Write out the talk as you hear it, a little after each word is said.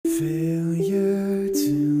Failure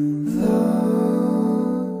to love.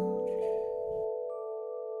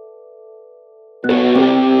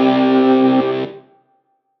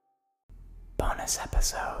 Bonus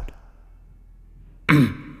episode.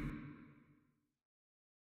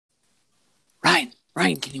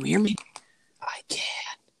 Ryan, can you hear me? I can.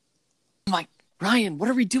 I'm like, Ryan, what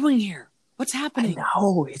are we doing here? What's happening? I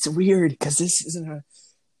know, it's weird because this isn't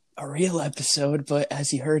a real episode, but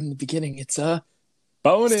as you heard in the beginning, it's a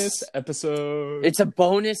bonus episode. It's a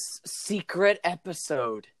bonus secret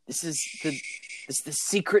episode. This is the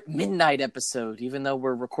secret midnight episode, even though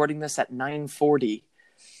we're recording this at 9:40.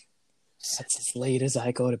 That's as late as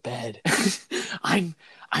I go to bed. I'm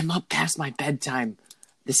up past my bedtime.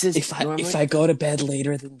 This is If I go to bed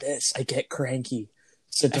later than this, I get cranky.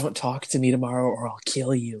 So don't talk to me tomorrow or I'll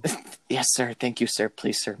kill you. Yes, sir. Thank you, sir.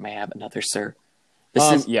 Please, sir. May I have another, sir?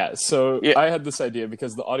 So I had this idea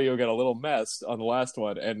because the audio got a little messed on the last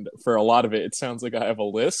one, and for a lot of it sounds like I have a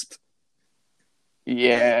lisp.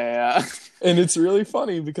 Yeah. And it's really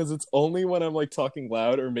funny because it's only when I'm like talking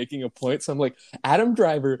loud or making a point. So I'm like, Adam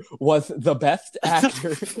Driver was the best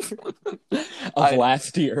actor of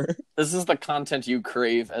last year. This is the content you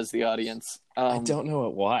crave as the audience. I don't know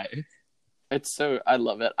why. It's so, I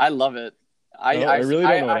love it. I love it. I really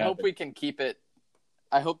don't know what I hope happened. we can keep it.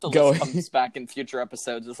 I hope the Going. list comes back in future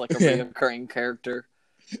episodes as like a Yeah. reoccurring character.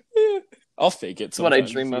 I'll fake it. It's what I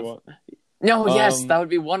sometimes dream if of. you want. No, yes, that would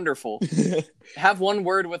be wonderful. Have one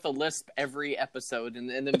word with a lisp every episode, and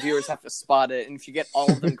then viewers have to spot it. And if you get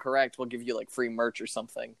all of them correct, we'll give you like free merch or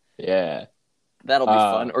something. Yeah. That'll be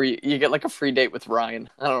fun. Or you get like a free date with Ryan.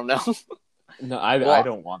 I don't know. No, I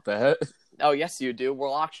don't want that. Oh, yes, you do.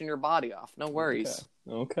 We'll auction your body off. No worries.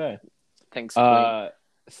 Okay. Thanks, Queen.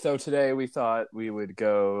 So today we thought we would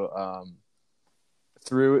go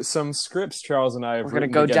through some scripts Charles and I have We're going to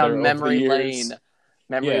written go together down over memory the years. lane.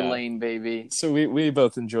 Memory Yeah. lane, baby. So we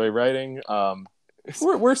both enjoy writing.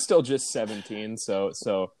 We're still just 17, so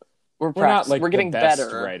We're not like we're getting the best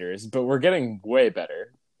better. writers, but we're getting way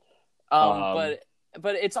better.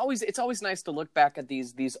 But it's always nice to look back at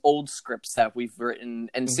these old scripts that we've written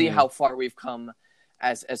and see how far we've come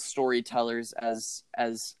as storytellers,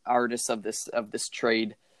 as artists of this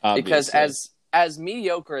trade. Because Obviously. as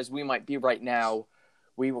mediocre as we might be right now,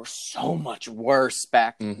 we were so much worse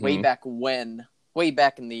way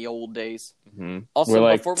back in the old days. Also, we're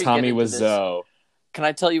like before we Tommy get into Wiseau can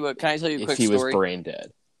I tell you a quick if he story? was brain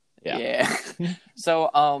dead. Yeah.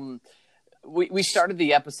 So we started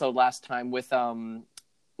the episode last time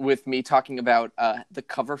with me talking about the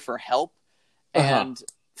cover for Help, and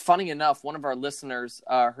funny enough, one of our listeners,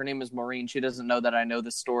 her name is Maureen. She doesn't know that I know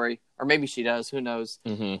this story, or maybe she does. Who knows?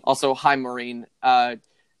 Also, hi Maureen.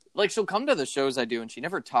 Like she'll come to the shows I do, and she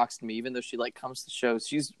never talks to me, even though she like comes to shows.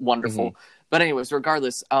 She's wonderful. But anyways,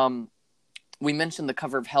 regardless, we mentioned the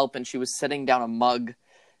cover of Help, and she was setting down a mug,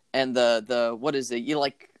 and the what is it? You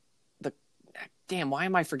like the damn? Why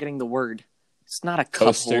am I forgetting the word? It's not a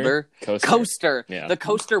cup holder. Coaster. Yeah. The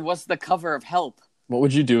coaster was the cover of Help. What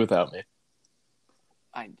would you do without me?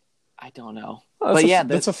 I don't know. Oh, But yeah,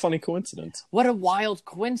 that's a funny coincidence. what a wild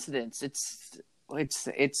coincidence. It's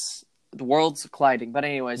the world's colliding. But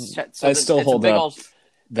anyways, so I still hold big up ol'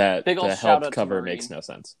 that big ol' the shout Help out to cover Maureen. makes no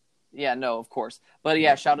sense. Yeah, no, of course. But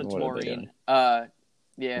yeah, shout out to What are they Maureen. doing?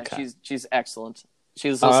 Yeah, Okay. she's excellent.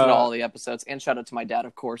 She's listened to all the episodes, and shout out to my dad,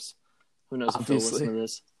 of course. Who knows if he'll Obviously. listen to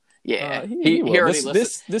this? Yeah, He will. already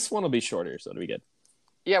listened. This one will be shorter, so it'll be good.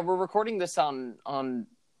 Yeah, we're recording this on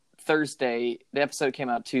Thursday. The episode came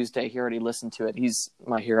out Tuesday. He already listened to it. He's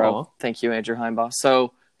my hero. Aw. Thank you, Andrew Heimbaugh.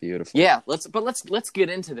 So Beautiful. yeah, let's get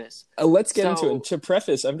into this. Let's get into So- it. And to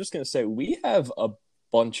preface, I'm just going to say we have a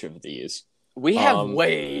bunch of these. We have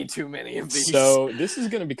way too many of these. So this is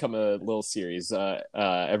going to become a little series.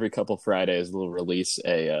 Every couple Fridays, we'll release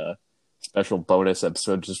a special bonus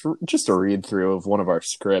episode, just a read through of one of our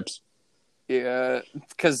scripts. yeah,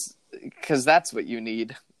 because that's what you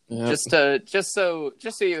need. Yep. Just so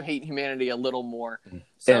you hate humanity a little more.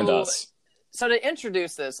 So, And us. So to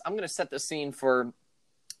introduce this, I'm going to set the scene for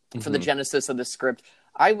the genesis of the script.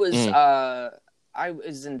 I was in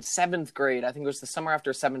 7th grade. I think it was the summer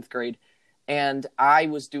after 7th grade, and I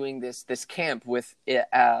was doing this camp with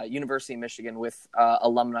University of Michigan with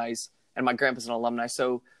alumni, and my grandpa's an alumni.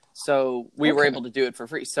 So we were able to do it for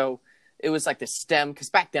free. So it was like the STEM, because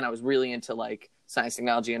back then I was really into like science,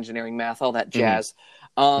 technology, engineering, math, all that jazz.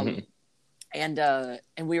 And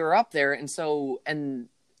we were up there, and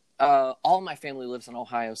all my family lives in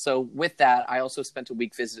Ohio. So with that, I also spent a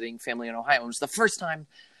week visiting family in Ohio. It was the first time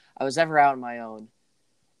I was ever out on my own.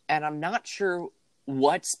 And I'm not sure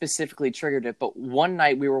what specifically triggered it, but one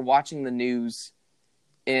night we were watching the news,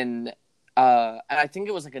 and I think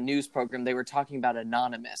it was like a news program. They were talking about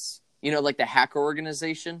Anonymous, like the hacker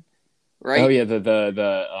organization, right? Oh yeah,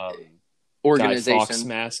 the organization. Guy Fawkes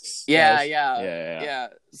masks. Yeah.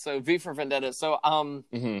 So V for Vendetta. So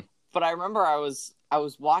but I remember I was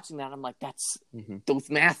watching that. I'm like, those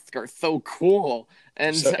masks are so cool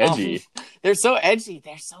and so edgy. They're so edgy.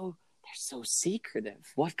 They're so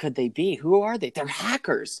secretive. What could they be? Who are they? They're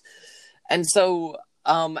hackers. And so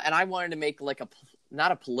and I wanted to make like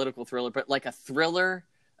not a political thriller, but like a thriller,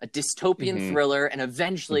 a dystopian thriller, and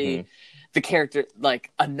eventually the character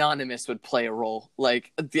like Anonymous would play a role,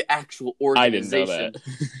 like the actual organization. I didn't know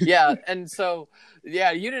that. Yeah, and so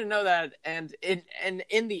you didn't know that, and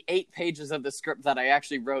in the 8 pages of the script that I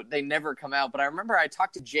actually wrote, they never come out. But I remember I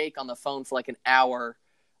talked to Jake on the phone for like an hour.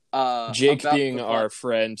 Jake being our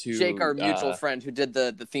friend who Jake, our mutual friend who did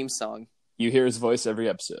the theme song. You hear his voice every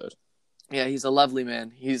episode. Yeah, he's a lovely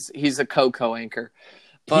man. He's a co-anchor.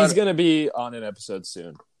 But he's gonna be on an episode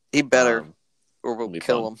soon. He better, or we'll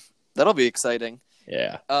kill him. That'll be exciting.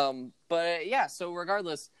 Yeah. But yeah. So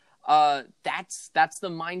regardless, that's the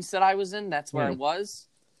mindset I was in. That's where I was.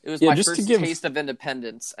 It was my first taste of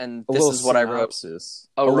independence, and this is what I wrote.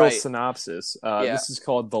 A little synopsis. This is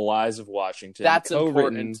called The Lies of Washington. That's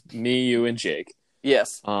co-written, important. Me, you, and Jake.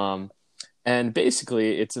 Yes. And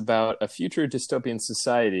basically, it's about a future dystopian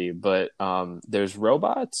society, but there's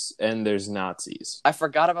robots and there's Nazis. I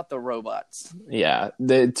forgot about the robots. Yeah,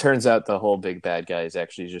 it turns out the whole big bad guy is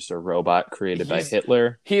actually just a robot created by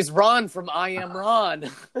Hitler. He's Ron from I Am Ron.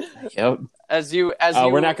 Yep. As you,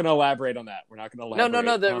 we're not going to elaborate on that. We're not going to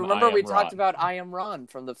elaborate. No. Remember we talked about I Am Ron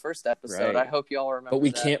from the first episode. Right. I hope you all remember. But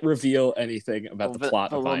we can't reveal anything about the plot.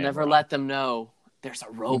 But we'll never let them know. There's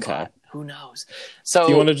a robot. Okay. Who knows? So,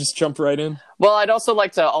 do you want to just jump right in? Well, I'd also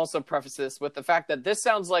like to preface this with the fact that this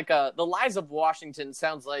sounds like The Lies of Washington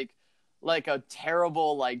sounds like a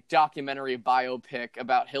terrible like documentary biopic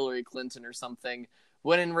about Hillary Clinton or something.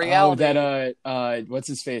 When in reality, what's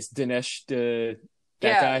his face, Dinesh,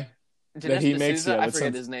 guy Dinesh that he D'Souza? makes. I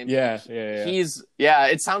forget his name. Yeah.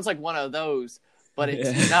 It sounds like one of those. But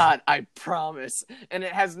it's not, I promise. And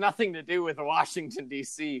it has nothing to do with Washington,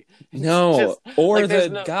 D.C. No,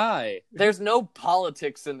 the guy. There's no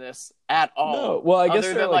politics in this at all. No. Well, I guess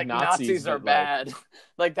other they're than, like Nazis are bad.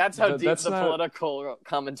 Like, that's how deep the political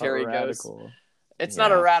commentary goes. It's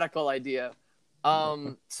not a radical idea.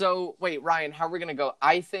 So, wait, Ryan, how are we going to go?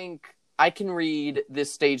 I think I can read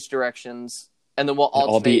this stage directions, and then we'll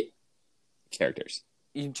alternate. All be characters.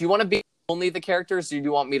 Do you want to be only the characters, or do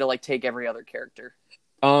you want me to like take every other character?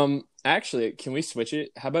 Actually, can we switch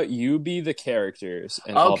it? How about you be the characters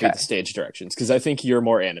and I'll be the stage directions? Because I think you're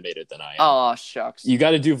more animated than I am. Oh, shucks. You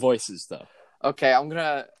got to do voices though. Okay, I'm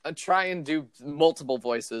gonna try and do multiple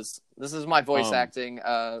voices. This is my voice acting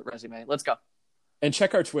resume. Let's go. And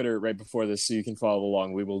check our Twitter right before this so you can follow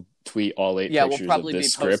along. We will tweet all 8 pictures of this script. Yeah, we'll probably be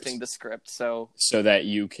posting the script, so that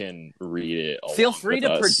you can read it. Feel free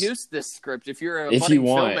to produce this script if you're a budding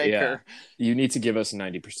filmmaker. Yeah. You need to give us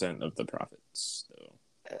 90% of the profits. So.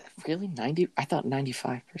 Really, 90? I thought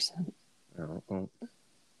 95%. Well,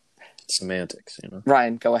 semantics,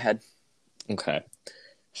 Ryan, go ahead. Okay.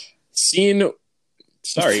 Scenette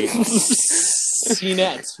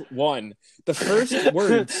 1. The first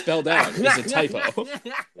word spelled out is a typo.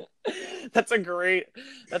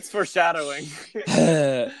 That's foreshadowing.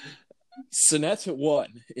 Scenette 1,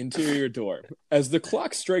 interior dorm. As the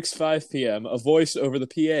clock strikes 5 p.m., a voice over the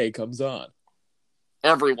PA comes on.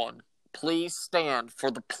 Everyone, please stand for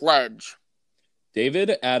the pledge.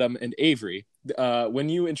 David, Adam, and Avery. When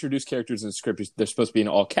you introduce characters in the script, they're supposed to be in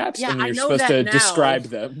all caps, and you're supposed to describe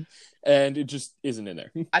them. And it just isn't in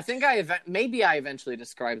there. I think I eventually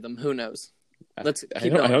describe them. Who knows? Let's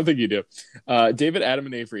keep going. I don't think you do. David, Adam,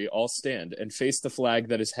 and Avery all stand and face the flag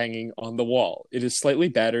that is hanging on the wall. It is slightly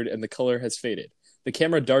battered and the color has faded. The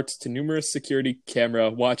camera darts to numerous security camera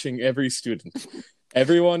watching every student.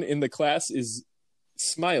 Everyone in the class is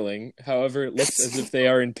smiling, however, it looks as if they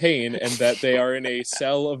are in pain and that they are in a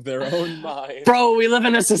cell of their own mind. Bro, we live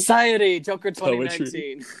in a society. Joker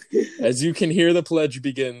 2019. As you can hear the pledge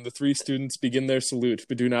begin, the 3 students begin their salute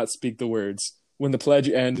but do not speak the words. When the pledge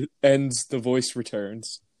ends, the voice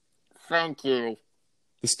returns. Thank you.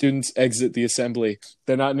 The students exit the assembly.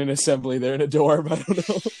 They're not in an assembly, they're in a dorm. I don't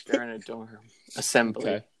know. They're in a dorm. Assembly.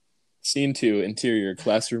 Okay. Scene 2, interior,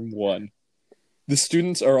 classroom 1. The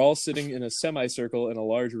students are all sitting in a semicircle in a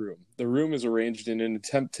large room. The room is arranged in an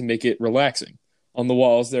attempt to make it relaxing. On the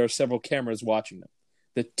walls, there are several cameras watching them.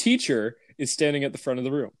 The teacher is standing at the front of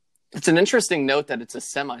the room. It's an interesting note that it's a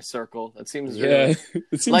semicircle. That seems really...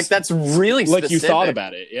 it seems like that's really specific. Like you thought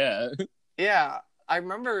about it, yeah. Yeah. I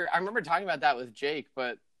remember talking about that with Jake,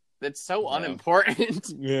 but it's so unimportant.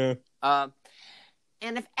 Yeah.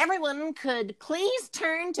 And if everyone could please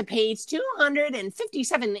turn to page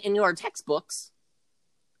 257 in your textbooks.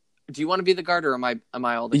 Do you want to be the guard, or am I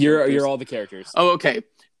all the characters? You're all the characters. Oh, okay.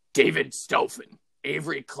 David Stolfen,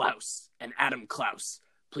 Avery Klaus, and Adam Klaus.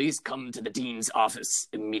 Please come to the dean's office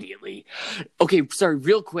immediately. Okay, sorry,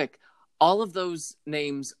 real quick. All of those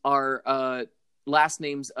names are last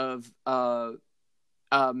names of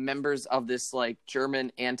members of this like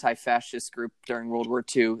German anti-fascist group during World War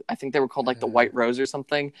II. I think they were called like the White Rose or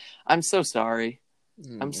something. I'm so sorry.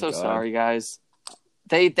 I'm so sorry, guys.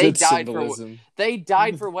 They died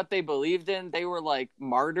for what they believed in. They were like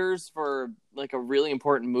martyrs for like a really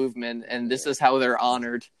important movement, and this is how they're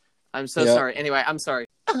honored. I'm so sorry. Anyway, I'm sorry.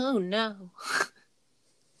 Oh no.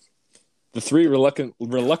 The three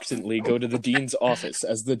reluctantly go to the dean's office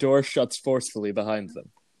as the door shuts forcefully behind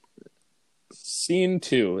them. Scene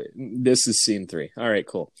 2. This is scene 3. All right,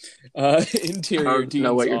 cool. Interior dean's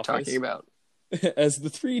know what you're office. talking about. As the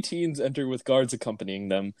three teens enter with guards accompanying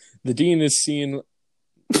them, the dean is seen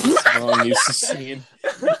wrong use of scene,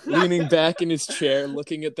 leaning back in his chair,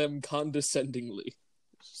 looking at them condescendingly.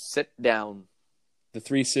 Sit down. The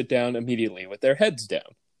three sit down immediately with their heads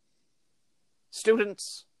down.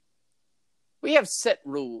 Students, we have set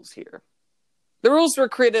rules here. The rules were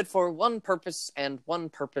created for one purpose and one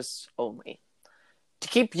purpose only. To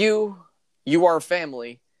keep you, our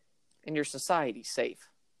family, and your society safe.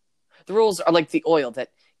 The rules are like the oil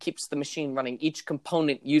that keeps the machine running. Each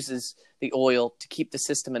component uses the oil to keep the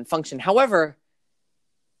system in function. However,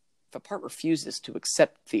 if a part refuses to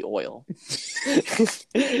accept the oil,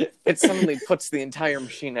 it suddenly puts the entire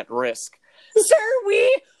machine at risk. Sir,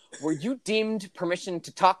 were you deemed permission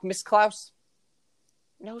to talk, Miss Klaus?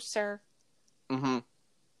 No, sir. Mm-hmm.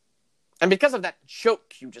 And because of that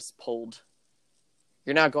joke you just pulled,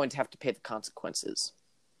 you're now going to have to pay the consequences.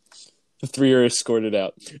 The three are escorted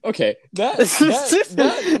out. Okay,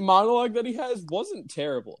 that monologue that he has wasn't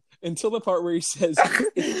terrible until the part where he says,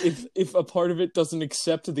 "If a part of it doesn't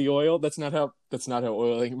accept the oil, that's not how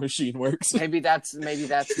oiling a machine works." Maybe that's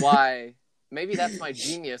why. Maybe that's my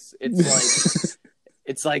genius.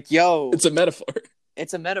 It's like, yo, it's a metaphor.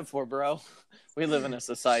 It's a metaphor, bro. We live in a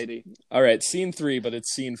society. All right, scene 3, but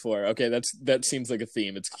it's scene 4. Okay, that seems like a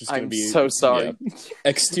theme. It's just going to be. I'm so sorry. Yeah,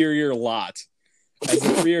 exterior lot. As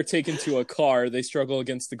the three are taken to a car, they struggle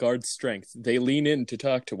against the guard's strength. They lean in to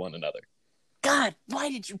talk to one another. God,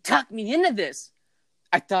 why did you talk me into this?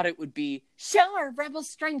 I thought it would be, show our rebel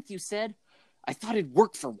strength, you said. I thought it'd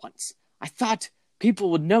work for once. I thought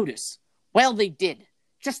people would notice. Well, they did.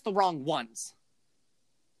 Just the wrong ones.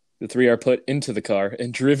 The three are put into the car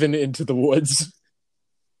and driven into the woods.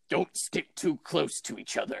 Don't stick too close to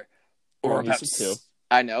each other. Or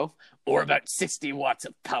I know. Or about 60 watts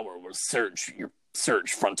of power will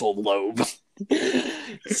surge frontal lobe.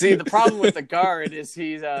 See, the problem with the guard is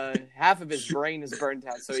he's half of his brain is burnt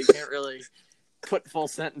out, so he can't really put full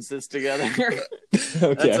sentences together. Okay.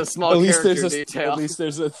 That's a small character detail. At least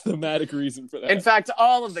there's a thematic reason for that. In fact,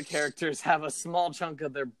 all of the characters have a small chunk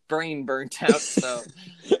of their brain burnt out. So,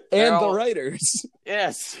 and the writers.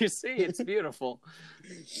 Yes, you see, it's beautiful.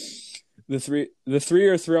 The three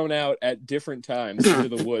are thrown out at different times into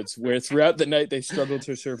the woods, where throughout the night they struggle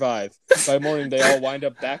to survive. By morning, they all wind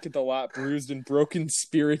up back at the lot, bruised and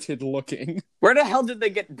broken-spirited looking. Where the hell did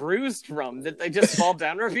they get bruised from? Did they just fall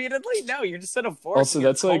down repeatedly? No, you're just in a forest. Also,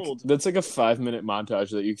 that's like a 5-minute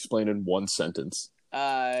montage that you explain in one sentence.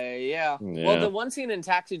 Yeah. Well, the one scene in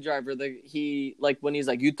Taxi Driver, when he's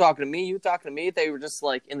like, you talking to me, they were just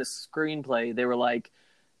like, in the screenplay, they were like,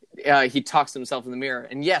 he talks to himself in the mirror.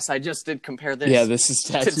 And yes, I just did compare this. Yeah, this is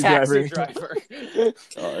Taxi Driver.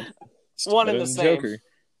 God. One and the same. Joker.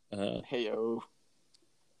 Heyo.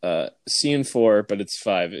 Scene 4, but it's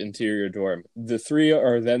 5, interior dorm. The three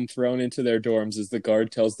are then thrown into their dorms as the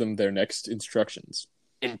guard tells them their next instructions.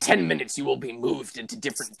 In 10 minutes, you will be moved into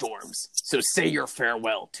different dorms. So say your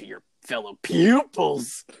farewell to your fellow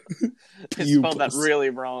pupils. I spelled that really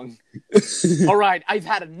wrong. All right, I've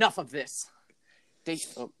had enough of this.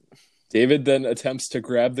 David then attempts to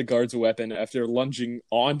grab the guard's weapon after lunging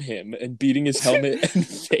on him and beating his helmet and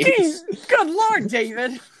face. Good Lord,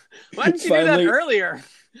 David! Why didn't you do that earlier?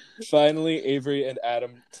 Finally, Avery and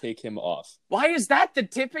Adam take him off. Why is that the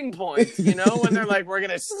tipping point? You know, when they're like, we're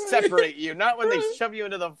going to separate you. Not when they shove you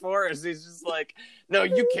into the forest. He's just like, no,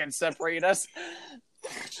 you can't separate us.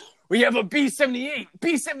 We have a B-78.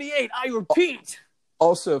 B-78, I repeat.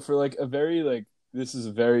 Also, for like a very this is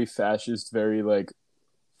a very fascist, very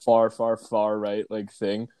far right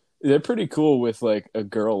thing. They're pretty cool with like a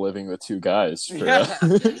girl living with two guys. Yeah.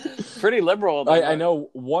 Pretty liberal. I know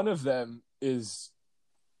one of them is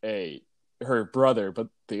her brother, but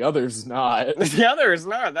the other's not. The other is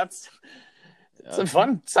not. It's a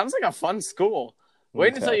fun. Sounds like a fun school.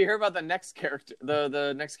 Wait until you hear about the next character.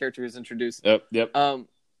 The next character is introduced. Yep. Ryan.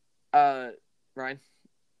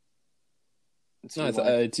 It's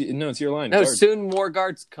your line. No, Guard. soon more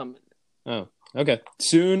guards come. Oh, okay.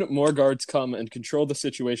 Soon more guards come and control the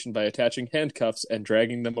situation by attaching handcuffs and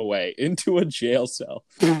dragging them away into a jail cell.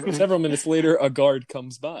 Several minutes later, a guard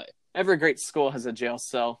comes by. Every great school has a jail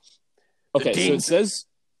cell. Okay, so it says...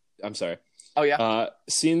 I'm sorry. Oh, yeah?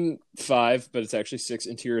 Scene 5, but it's actually 6,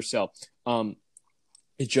 interior cell.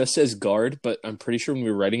 It just says guard, but I'm pretty sure when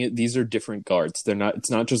we were writing it, these are different guards.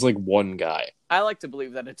 It's not just like one guy. I like to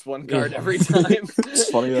believe that it's one guard every time. It's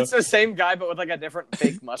funny though. It's the same guy, but with like a different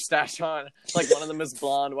fake mustache on. Like one of them is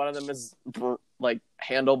blonde, one of them is like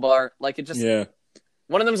handlebar. Like it just... Yeah.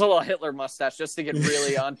 One of them's a little Hitler mustache just to get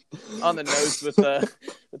really on the nose with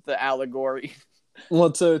the allegory. Well,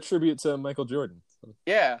 it's a tribute to Michael Jordan. So.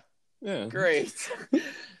 Yeah. Yeah. Great.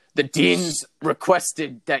 The dean's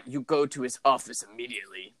requested that you go to his office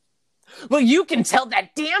immediately. Well, you can tell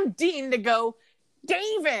that damn dean to go,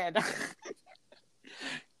 David!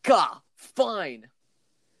 Gah, fine.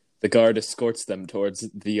 The guard escorts them towards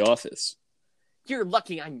the office. You're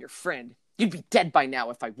lucky I'm your friend. You'd be dead by now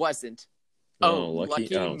if I wasn't. Oh, lucky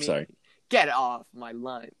me. Sorry. Get off my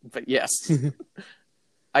line. But yes.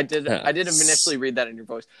 I did initially read that in your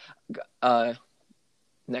voice.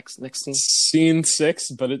 Next scene. Scene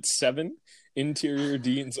 6, but it's 7. Interior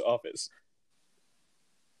dean's office.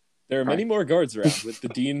 There are many more guards around, with the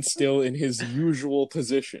dean still in his usual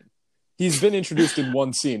position. He's been introduced in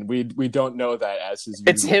one scene. We don't know that as his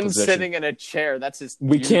usual It's him position. sitting in a chair. That's his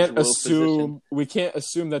We usual can't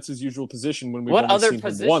assume that's his usual position when we've What only other seen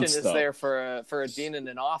position him once, is though. there for a dean in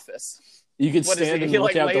an office? You could What is stand he? and He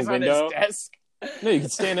look like out the lays on his window. desk. No, you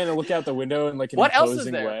could stand in and look out the window in like an What else is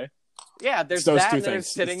imposing there? way. Yeah, there's It's those that, two and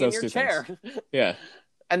there's things. sitting It's in those your two chair. Yeah.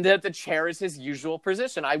 And that the chair is his usual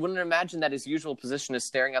position. I wouldn't imagine that his usual position is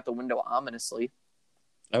staring out the window ominously.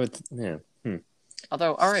 I would, yeah.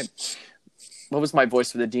 Although, all right. What was my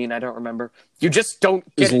voice for the dean? I don't remember. You just don't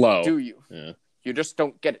get it, low. do you? Yeah. You just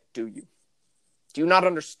don't get it, do you? Do you not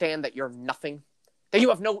understand that you're nothing? That you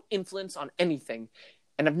have no influence on anything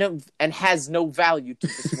and has no value to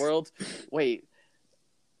this world? Wait.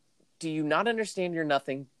 Do you not understand you're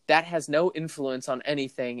nothing? That has no influence on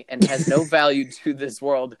anything and has no value to this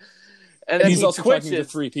world. And He's he also twitches, talking to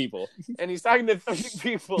 3 people. and he's talking to 3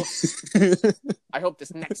 people. I hope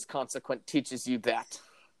this next consequence teaches you that.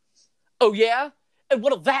 Oh, yeah? And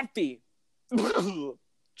what'll that be?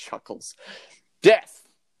 Chuckles. Death.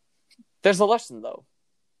 There's a lesson, though.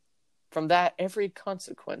 From every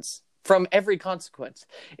consequence.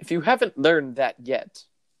 If you haven't learned that yet,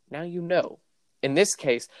 now you know. In this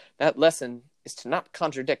case, that lesson is to not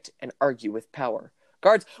contradict and argue with power.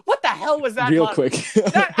 Guards, what the hell was that? Real quick.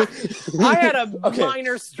 I had a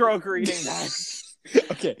minor stroke reading that.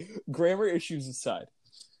 Okay, grammar issues aside,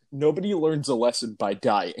 nobody learns a lesson by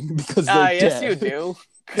dying because they're yes, dead. you do.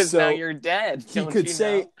 Because now you're dead. He could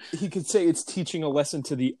say it's teaching a lesson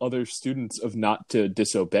to the other students of not to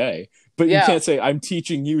disobey, but you can't say I'm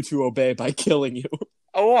teaching you to obey by killing you.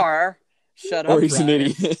 Or shut up. Or he's Ryan. an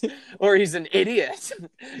idiot. Or he's an idiot.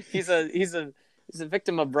 He's a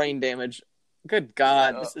victim of brain damage. Good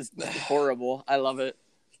God, this is horrible. I love it.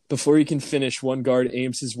 Before he can finish, one guard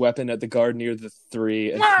aims his weapon at the guard near the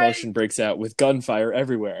 3, and commotion breaks out with gunfire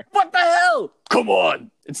everywhere. What the hell? Come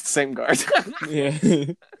on! It's the same guard. Yeah.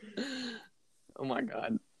 Oh my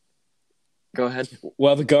God. Go ahead.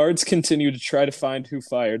 While the guards continue to try to find who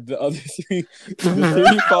fired, the other 3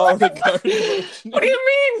 follow the guard in motion. What do you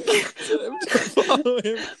mean? Follow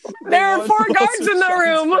him. There are 4 guards Also in the shots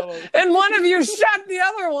room, follow. and one of you shot the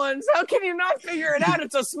other ones. How can you not figure it out?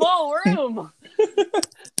 It's a small room.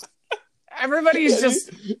 Everybody's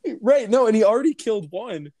just... Right, no, and he already killed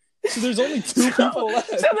one. So there's only 2 people left.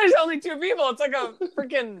 So there's only 2 people. It's like a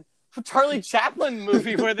freaking Charlie Chaplin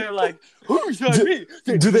movie where they're like, "Who shot me?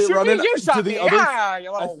 Do they run in? You shot Do the me. other? Yeah,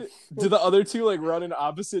 you little-" Do the other 2 like run in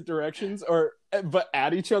opposite directions, but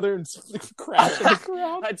at each other and crash on the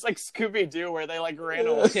ground? It's like Scooby Doo where they like ran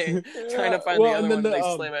away trying to find the other one. And they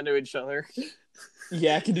slam into each other.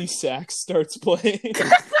 Yakety Sax starts playing.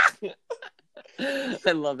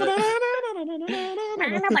 I love it.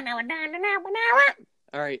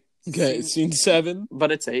 All right. Okay, scene 7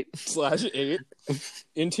 But it's 8. /8.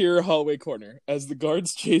 Interior hallway corner. As the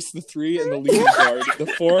guards chase the 3 and the leading guard, the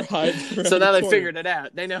 4 hide. So now they figured it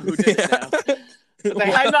out. They know who did it now.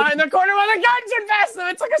 They hide behind the corner while the guards run past them.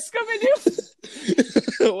 It's like a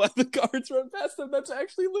Scooby-Doo. While the guards run past them, that's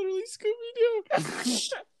actually literally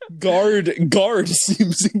Scooby-Doo. Guard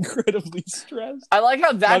seems incredibly stressed. I like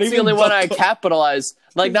how that's the even only one I Buck- capitalize.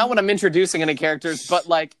 Like, not when I'm introducing any characters, but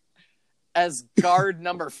like as guard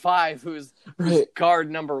number 5, who's Right. guard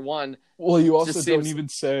number 1. Well, you also Just don't seems- even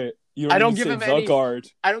say. I don't even give say him the any- guard.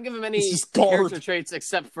 I don't give him any It's just guard. character traits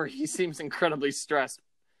except for he seems incredibly stressed,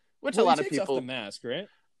 which Well, a lot he of takes off people. the mask, right?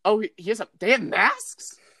 Oh, he has a. They have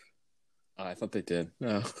masks. Oh, I thought they did.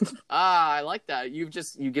 No. Ah, I like that. You've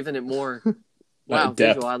given it more. Wow, depth.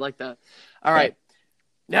 visual. I like that. All right.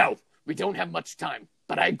 Now, we don't have much time,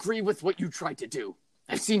 but I agree with what you tried to do.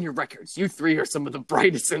 I've seen your records. You 3 are some of the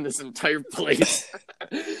brightest in this entire place.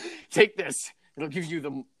 Take this. It'll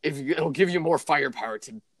give you more firepower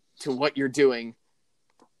to what you're doing.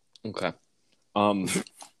 Okay.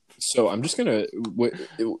 So I'm just gonna.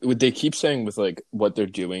 What they keep saying with like what they're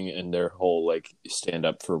doing and their whole like stand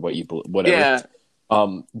up for what you whatever.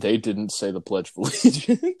 Yeah. They didn't say the Pledge of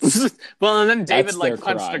Allegiance. Well, and then David That's like their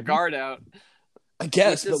punched the crime. guard out. I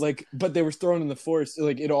guess, Which is- but they were thrown in the forest.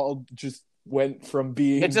 Like it all just went from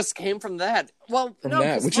being It just came from that. Well, from no,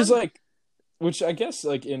 that, 'cause which is like, which I guess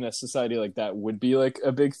like in a society like that would be like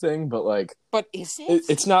a big thing, but like But is it?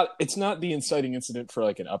 it's not the inciting incident for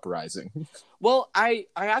like an uprising. Well, I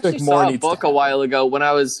actually Like, more saw a needs to book a happen. while ago when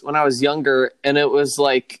I was younger, and it was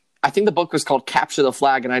like I think the book was called Capture the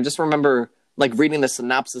Flag, and I just remember like reading the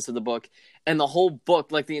synopsis of the book, and the whole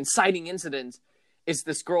book, like the inciting incident, is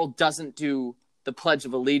this girl doesn't do the Pledge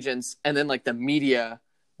of Allegiance, and then like the media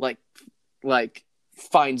like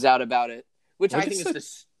finds out about it, which I think is the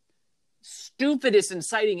stupidest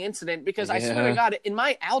inciting incident because I swear to Yeah. God, in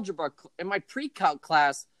my algebra, in my pre-calc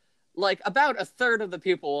class, like about a third of the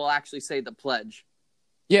people will actually say the pledge.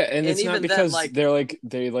 Yeah, and it's even not then, because like-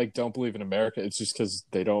 they don't believe in America. It's just because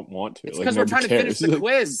they don't want to. It's Like, because we're trying nobody to finish cares. the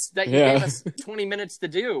quiz that you Yeah. gave us 20 minutes to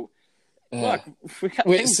do. Yeah. Look, we got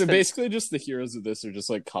Wait, things so to- basically, just the heroes of this are just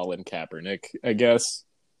like Colin Kaepernick, I guess.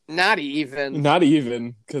 not even Not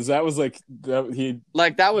even because that was like he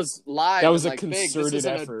like that was live. That was and, a like, big. This concerted is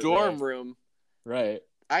in effort, a dorm right. room. right.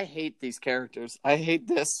 I hate these characters. I hate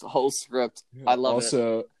this whole script. I love it.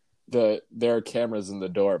 Also, there are cameras in the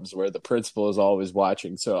dorms where the principal is always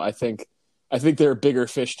watching. So I think there are bigger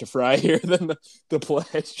fish to fry here than the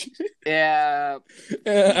pledge. Yeah,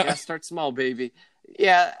 yeah. Start small, baby.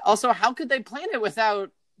 Yeah. Also, how could they plan it with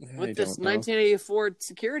this 1984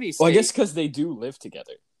 security state? Well, I guess because they do live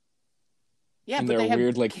together. yeah, in but their they have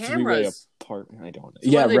weird like cameras. three-way apartment. I don't know. So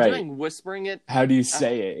Yeah, what are they right. doing? Whispering it. How do you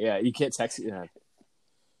say it? Yeah, you can't text it. Yeah.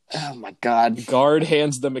 Oh my God. Guard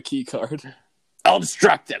hands them a key card. I'll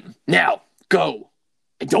distract them. Now, go.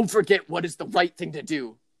 And don't forget what is the right thing to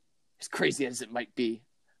do. As crazy as it might be.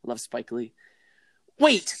 I love Spike Lee.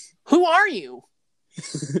 Wait, who are you?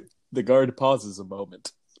 The guard pauses a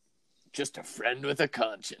moment. Just a friend with a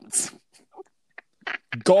conscience.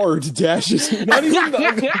 Guard dashes. Not even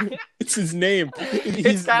the, it's his name.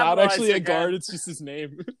 He's not actually a again. guard. It's just his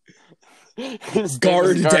name.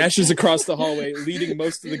 Guard dashes across the hallway, leading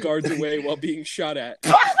most of the guards away while being shot at.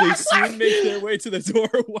 They soon make their way to the door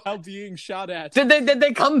while being shot at. Did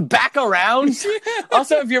they come back around?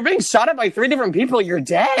 Also, if you're being shot at by 3 different people, you're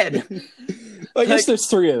dead. I guess Like- there's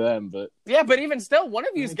 3 of them, but Yeah, but even still, one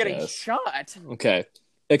of you is I getting guess. shot. okay.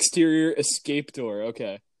 Exterior escape door.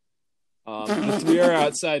 Okay. The 3 are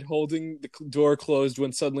outside holding the door closed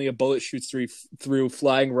when suddenly a bullet shoots through,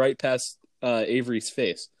 flying right past Avery's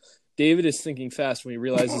face. David is thinking fast when he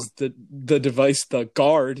realizes the device the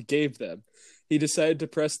guard gave them. He decided to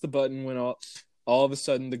press the button when all of a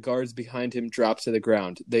sudden the guards behind him drop to the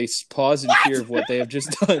ground. They pause in fear of what they have just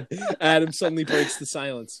done. Adam suddenly breaks the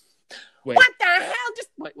silence. Wait. What the hell?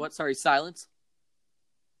 Wait, what? Sorry, silence.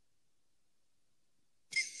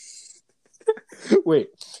 Wait.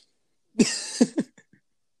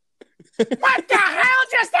 What the hell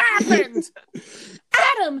just happened?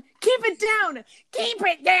 Adam, keep it down. Keep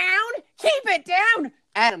it down. Keep it down.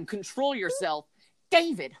 Adam, control yourself.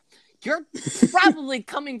 David, you're probably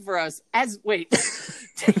coming for us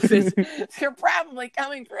David, you're probably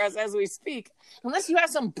coming for us as we speak. Unless you have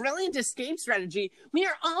some brilliant escape strategy, we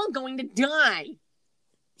are all going to die.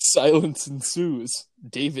 Silence ensues.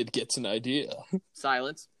 David gets an idea.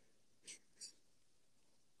 Silence.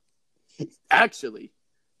 Actually,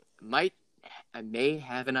 I may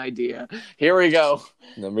have an idea. Here we go.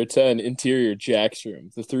 Number 10, interior Jack's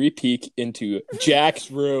room. The 3 peek into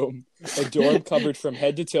Jack's room, a dorm covered from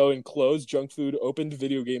head to toe in clothes, junk food, opened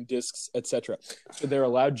video game discs, etc. So they're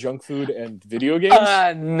allowed junk food and video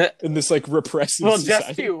games in this like repressive Well, society.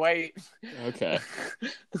 just you wait. Okay.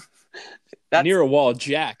 Near a wall,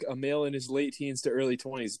 Jack, a male in his late teens to early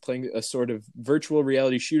 20s, is playing a sort of virtual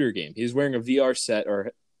reality shooter game. He's wearing a VR set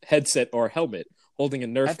or headset or helmet, holding a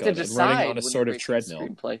Nerf gun and running on a sort of treadmill.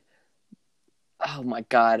 Oh my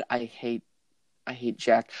god, I hate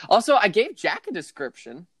Jack. Also, I gave Jack a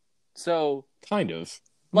description. So kind of.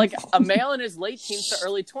 Like a male in his late teens to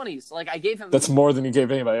early 20s. Like I gave him. That's more than you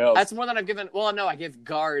gave anybody else. That's more than I've given. Well, no, I gave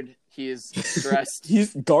Guard. He is dressed.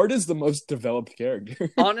 Guard is the most developed character.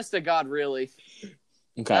 Honest to God, really.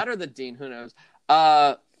 Okay. That or the Dean, who knows?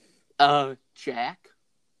 Jack.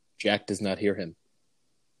 Jack does not hear him.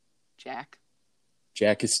 Jack.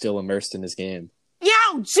 Jack is still immersed in his game.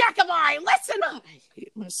 Yo, Jackamai, listen up! I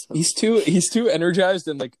hate myself. He's too energized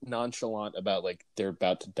and like nonchalant about like they're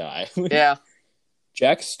about to die. Yeah.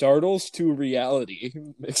 Jack startles to reality.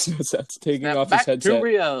 Makes no sense. Taking off his headset to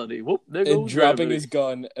reality. Whoop, there and goes dropping gravity. his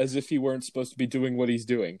gun as if he weren't supposed to be doing what he's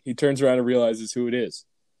doing. He turns around and realizes who it is.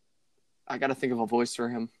 I gotta think of a voice for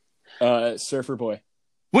him. Surfer Boy.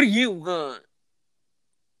 What do you want?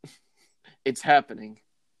 It's happening.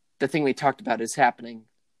 The thing we talked about is happening.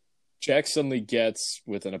 Jack suddenly gets,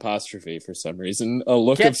 with an apostrophe for some reason, a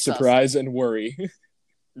look of Gets us. surprise and worry.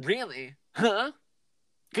 Really? Huh?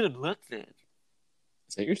 Good luck then.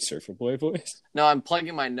 Is that your Surfer Boy voice? No, I'm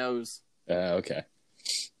plugging my nose. Okay.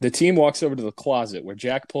 The team walks over to the closet where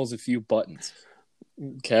Jack pulls a few buttons.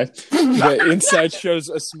 Okay. The inside shows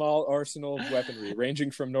a small arsenal of weaponry, ranging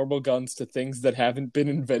from normal guns to things that haven't been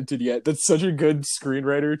invented yet. That's such a good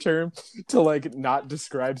screenwriter term to like not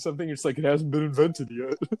describe something. It's like it hasn't been invented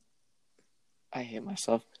yet. I hate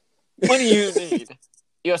myself. What do you need?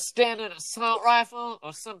 Your standard assault rifle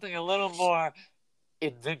or something a little more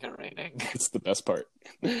invigorating? It's the best part.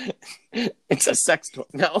 It's a sex toy.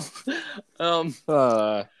 No.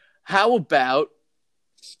 How about...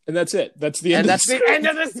 And that's it. That's the end. And that's the end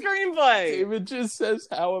of the screenplay. David just says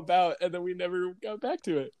 "how about," and then we never got back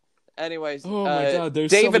to it. Anyways, oh my god,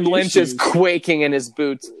 there's so David many Lynch issues. is quaking in his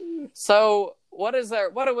boots. So, what is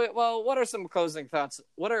there? What are some closing thoughts?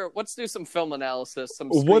 Let's do some film analysis. Some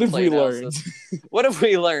what have we analysis. learned? What have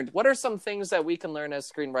we learned? What are some things that we can learn as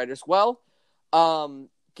screenwriters? Well,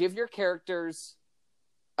 give your characters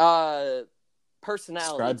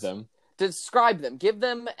personalities. Describe them. Give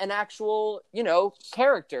them an actual,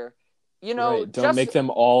 character. Right. Don't make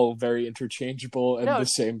them all very interchangeable and the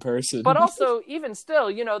same person. But also, even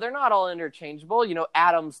still, they're not all interchangeable.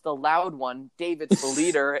 Adam's the loud one, David's the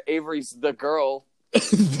leader, Avery's the girl,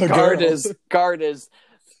 Guard is guard.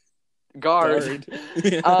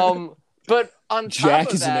 But on top Jack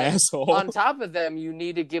of is that, an asshole. On top of them, you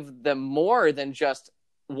need to give them more than just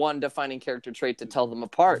one defining character trait to tell them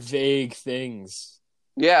apart. Vague things.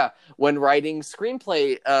 Yeah, when writing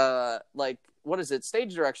screenplay,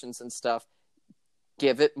 stage directions and stuff,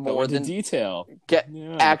 give it more than detail.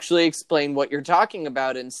 Actually explain what you're talking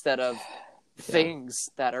about instead of things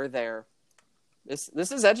that are there.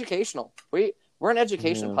 This is educational. We're an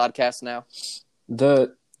education podcast now.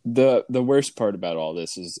 The worst part about all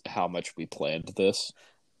this is how much we planned this.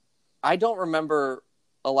 I don't remember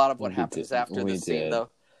a lot of what happens after the scene, though.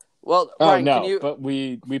 Well, Ryan, no, but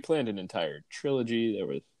we planned an entire trilogy.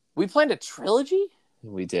 We planned a trilogy?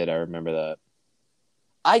 We did. I remember that.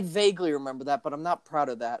 I vaguely remember that, but I'm not proud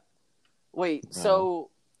of that. Wait,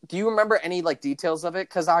 so do you remember any details of it?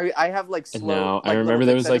 Because I have slow. No, I remember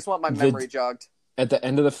there was I just want my memory jogged. At the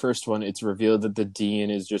end of the first one, it's revealed that the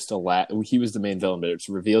Dean is just he was the main villain, but it's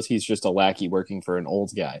revealed he's just a lackey working for an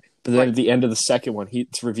old guy. But then at the end of the second one,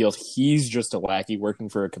 it's revealed he's just a lackey working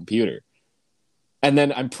for a computer. And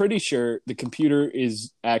then I'm pretty sure the computer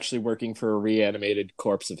is actually working for a reanimated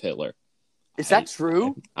corpse of Hitler. Is that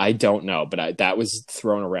true? I don't know, but that was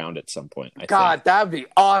thrown around at some point. I think. That'd be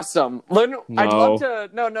awesome. No. I'd love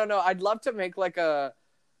to. No. I'd love to make a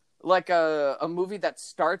movie that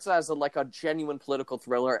starts as a genuine political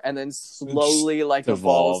thriller and then slowly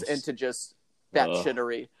evolves into just that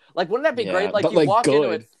shittery. Wouldn't that be great? You walk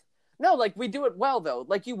into it. No, we do it well though.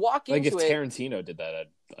 You walk into it. If Tarantino did that,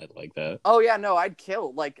 I'd like that. Oh yeah, no, I'd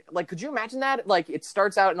kill. Could you imagine that? It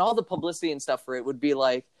starts out and all the publicity and stuff for it would be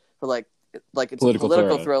it's a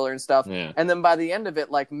political thriller and stuff. Yeah. And then by the end of it,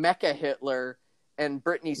 Mecha Hitler and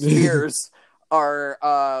Britney Spears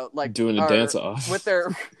are doing a dance off with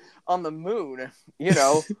their on the moon,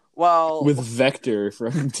 while with Vector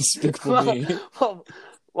from Despicable Me.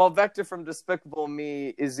 While Vector from Despicable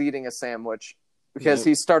Me is eating a sandwich. Because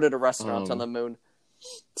he started a restaurant on the moon.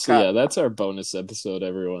 So that's our bonus episode,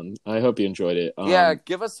 everyone. I hope you enjoyed it.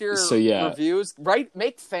 Give us your reviews.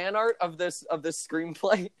 Make fan art of this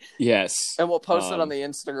screenplay. Yes. And we'll post it on the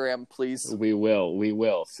Instagram, please. We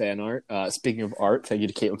will. Fan art. Speaking of art, thank you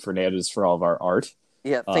to Caitlin Fernandez for all of our art.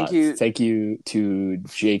 Yeah, thank you. Thank you to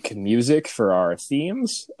Jake Music for our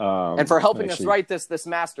themes. And for helping us write this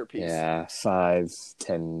masterpiece. Yeah, 5,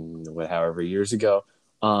 10, however years ago.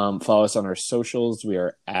 Follow us on our socials. We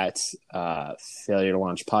are at Failure to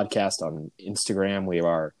Launch Podcast on Instagram. We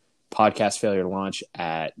are podcast failure to launch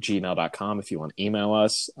at gmail.com if you want to email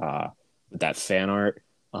us with that fan art.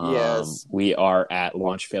 Yes. We are at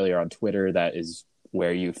Launch Failure on Twitter. That is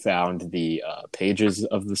where you found the pages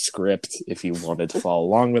of the script if you wanted to follow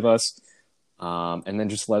along with us. And then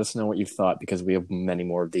just let us know what you thought, because we have many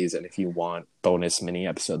more of these. And if you want bonus mini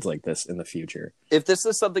episodes like this in the future. If this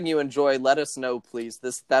is something you enjoy, let us know, please.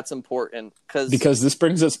 That's important. Because this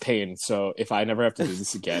brings us pain. So if I never have to do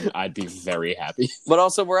this again, I'd be very happy. But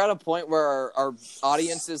also, we're at a point where our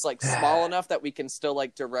audience is like small enough that we can still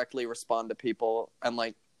like directly respond to people and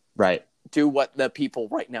like right. do what the people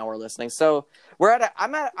right now are listening. So I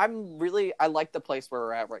like the place where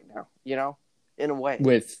we're at right now, you know, in a way.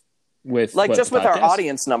 With like just with podcast? our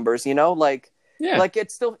audience numbers, you know, like like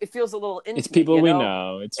it feels a little intimate. It's people you we know?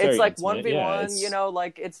 know. It's like intimate. 1v1, you know,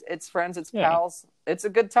 like it's friends, it's pals. It's a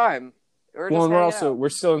good time. We're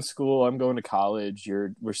still in school. I'm going to college.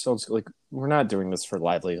 We're still in school. Like, we're not doing this for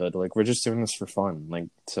livelihood. Like, we're just doing this for fun. Like,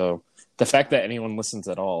 so the fact that anyone listens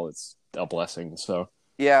at all, it's a blessing. So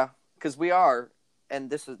yeah, because we are, and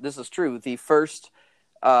this is true, the first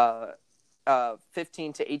 15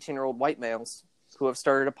 to 18-year-old white males who have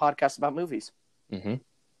started a podcast about movies. Mm-hmm.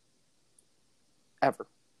 Ever.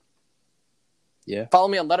 Yeah. Follow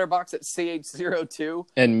me on Letterboxd at CH02.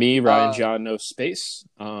 And me, Ryan John, no space.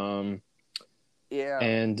 Yeah.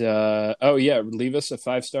 And leave us a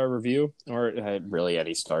 5-star review, or really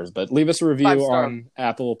any stars, but leave us a review on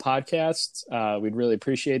Apple Podcasts. We'd really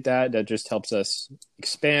appreciate that. That just helps us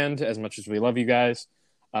expand as much as we love you guys.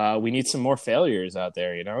 We need some more failures out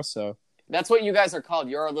there, you know, so. That's what you guys are called.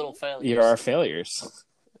 You're our little failures. You're our failures.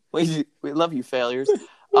 We love you, failures.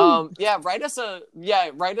 Write us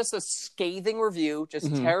a scathing review.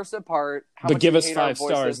 Just tear us apart. But give us 5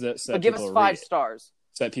 stars. Give us 5 stars.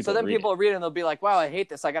 So then people will read it and they'll be like, "Wow, I hate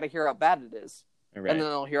this. I got to hear how bad it is." Right. And then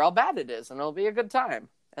they'll hear how bad it is, and it'll be a good time.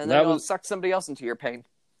 And then it'll suck somebody else into your pain.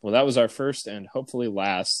 Well, that was our first and hopefully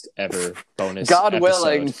last ever bonus. God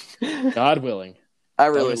episode. willing. God willing. I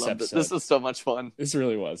really loved it. This was so much fun. This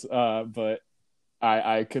really was. But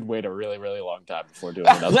I could wait a really, really long time before doing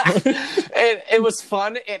another one. It was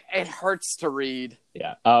fun. It hurts to read.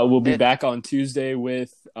 Yeah. We'll be back on Tuesday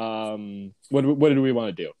with what do we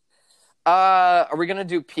want to do? Are we gonna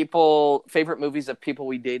do favorite movies of people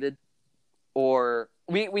we dated? Or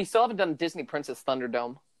we still haven't done Disney Princess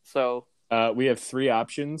Thunderdome. So we have 3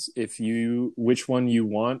 options. Which one you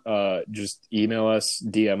want, just email us,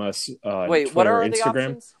 DM us on Twitter, what are Instagram. The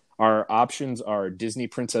options? Our options are Disney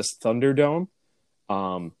Princess Thunderdome,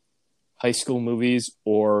 high school movies,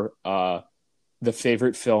 or the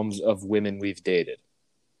favorite films of women we've dated.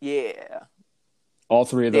 Yeah. All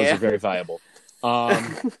 3 of those are very viable.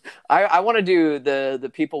 I want to do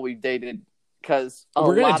the people we've dated, because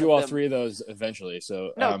we're gonna do all 3 of those eventually.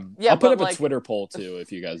 So I'll put up a Twitter poll too if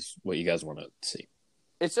what you guys want to see.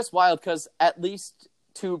 It's just wild because at least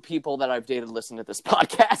 2 people that I've dated listen to this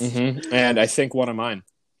podcast, and I think one of mine.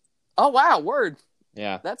 Oh wow! Word.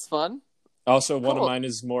 Yeah, that's fun. Also, one of mine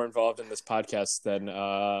is more involved in this podcast than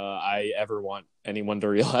I ever want anyone to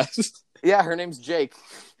realize. Yeah, her name's Jake.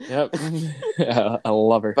 Yep. Yeah, I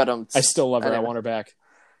love her. But I still love her. I want her back.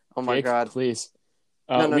 Oh my Jake, God. Please.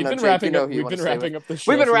 We've been wrapping up the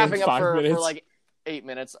show. We've been wrapping up for like 8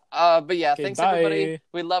 minutes. But yeah, thanks everybody.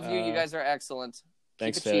 We love you. You guys are excellent.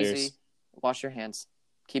 Thanks, Keep it cheesy. Wash your hands.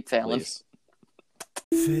 Keep failing. Please.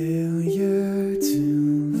 Failure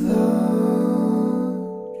to love.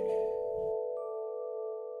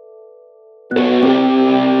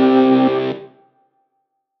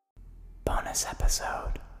 Bonus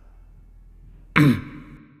episode.